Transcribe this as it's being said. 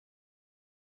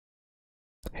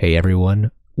Hey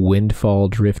everyone,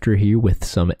 WindfallDrifter here with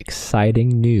some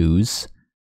exciting news.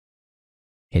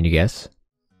 Can you guess?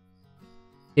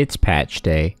 It's patch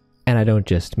day, and I don't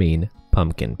just mean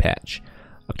pumpkin patch.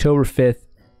 October 5th,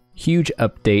 huge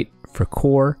update for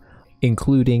core,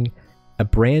 including a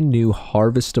brand new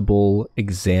harvestable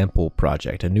example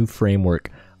project, a new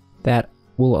framework that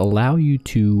will allow you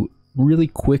to really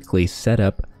quickly set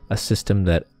up a system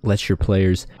that lets your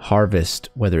players harvest,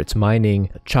 whether it's mining,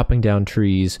 chopping down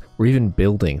trees, or even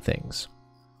building things.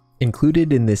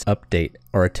 Included in this update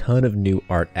are a ton of new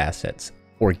art assets,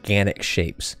 organic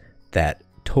shapes that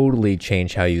totally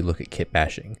change how you look at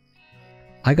kitbashing.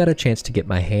 I got a chance to get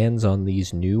my hands on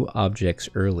these new objects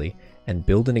early and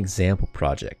build an example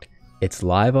project. It's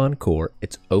live on core,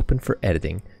 it's open for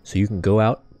editing, so you can go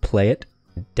out, play it,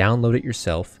 download it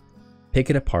yourself, pick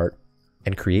it apart,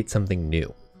 and create something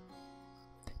new.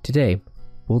 Today,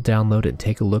 we'll download and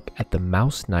take a look at the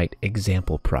Mouse Knight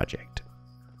example project.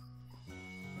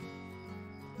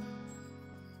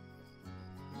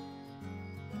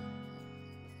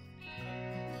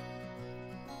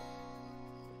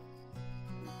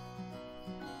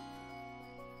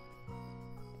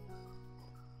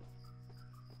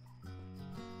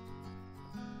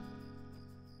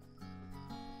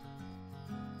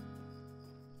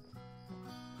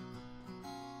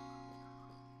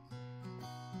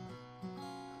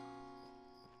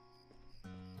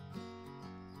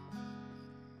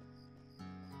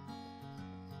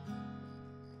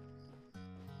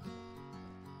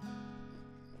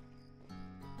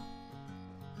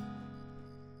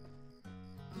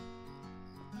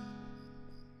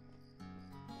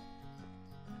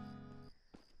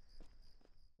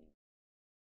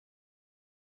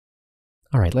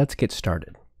 Alright, let's get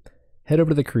started. Head over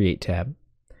to the Create tab.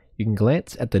 You can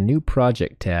glance at the New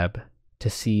Project tab to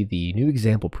see the new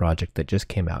example project that just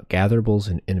came out, Gatherables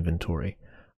and Inventory.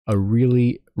 A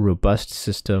really robust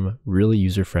system, really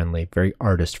user-friendly, very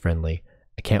artist-friendly.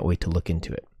 I can't wait to look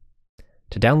into it.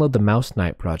 To download the Mouse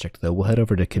Knight project, though, we'll head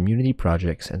over to Community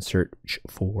Projects and search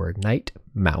for Knight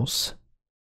Mouse,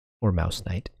 or Mouse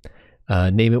Knight.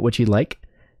 Name it what you like,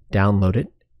 download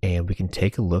it, and we can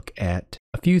take a look at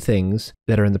a few things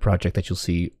that are in the project that you'll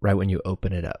see right when you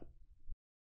open it up.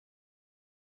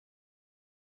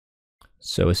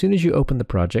 So as soon as you open the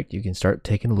project, you can start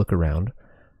taking a look around.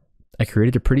 I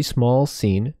created a pretty small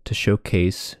scene to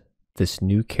showcase this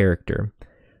new character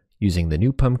using the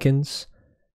new pumpkins,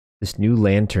 this new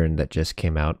lantern that just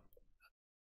came out,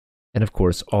 and of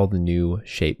course all the new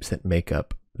shapes that make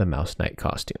up the Mouse Knight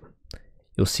costume.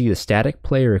 You'll see the static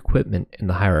player equipment in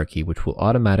the hierarchy, which will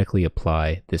automatically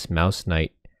apply this Mouse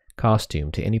Knight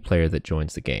costume to any player that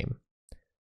joins the game.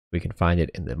 We can find it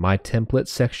in the My Templates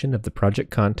section of the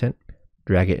project content,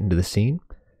 drag it into the scene,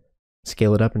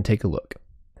 scale it up, and take a look.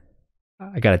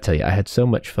 I gotta tell you, I had so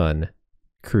much fun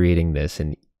creating this,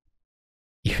 and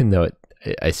even though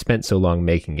I spent so long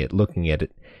making it, looking at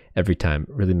it every time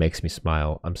really makes me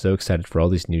smile. I'm so excited for all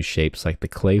these new shapes, like the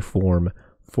clay form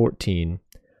 14.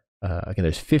 Again,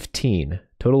 there's 15,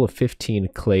 total of 15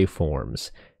 clay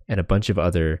forms, and a bunch of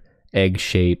other egg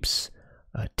shapes,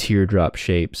 teardrop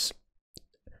shapes.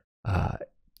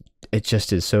 It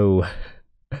just is so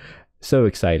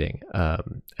exciting.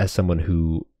 As someone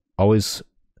who always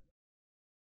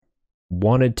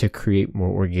wanted to create more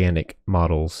organic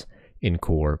models in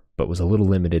core, but was a little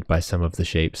limited by some of the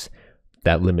shapes,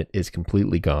 that limit is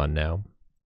completely gone now.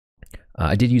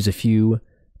 I did use a few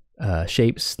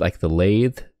shapes like the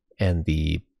lathe and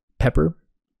the pepper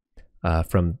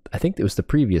from, I think it was the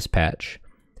previous patch.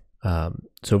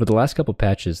 So over the last couple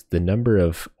patches, the number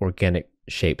of organic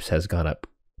shapes has gone up,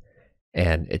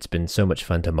 and it's been so much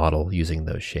fun to model using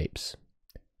those shapes.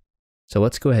 So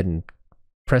let's go ahead and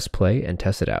press play and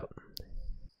test it out.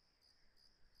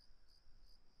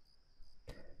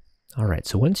 All right,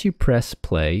 so once you press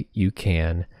play, you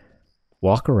can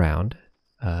walk around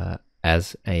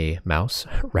as a mouse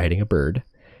riding a bird.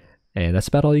 And that's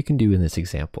about all you can do in this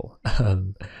example.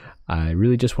 I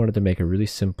really just wanted to make a really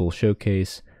simple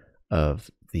showcase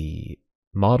of the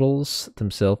models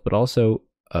themselves, but also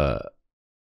I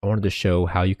wanted to show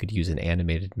how you could use an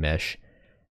animated mesh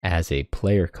as a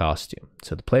player costume.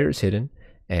 So the player is hidden,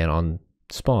 and on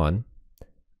spawn,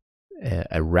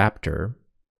 a raptor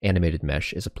animated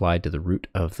mesh is applied to the root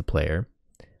of the player.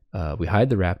 We hide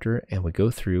the raptor, and we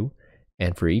go through,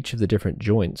 and for each of the different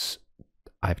joints,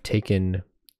 I've taken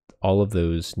all of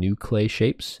those new clay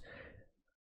shapes,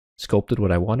 sculpted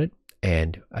what I wanted,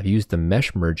 and I've used the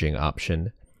mesh merging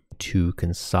option to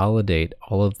consolidate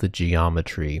all of the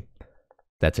geometry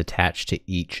that's attached to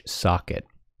each socket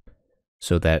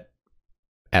so that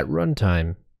at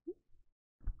runtime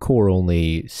core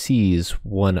only sees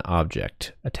one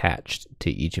object attached to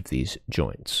each of these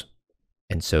joints.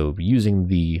 And so using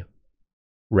the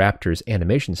Raptor's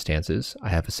animation stances, I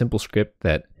have a simple script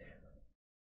that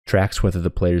tracks whether the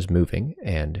player's moving,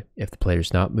 and if the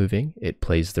player's not moving, it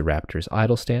plays the Raptor's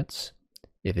idle stance.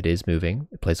 If it is moving,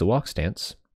 it plays a walk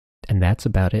stance. And that's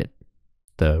about it.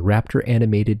 The Raptor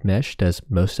animated mesh does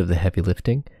most of the heavy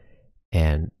lifting,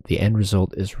 and the end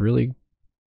result is really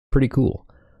pretty cool.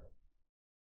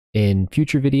 In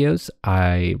future videos,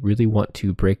 I really want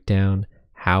to break down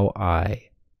how I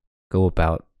go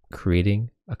about creating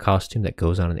a costume that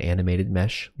goes on an animated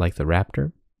mesh like the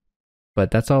Raptor. But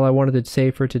that's all I wanted to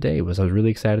say for today. I was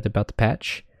really excited about the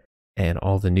patch and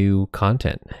all the new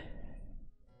content.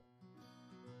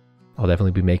 I'll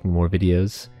definitely be making more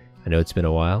videos. I know it's been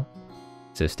a while,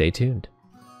 so stay tuned.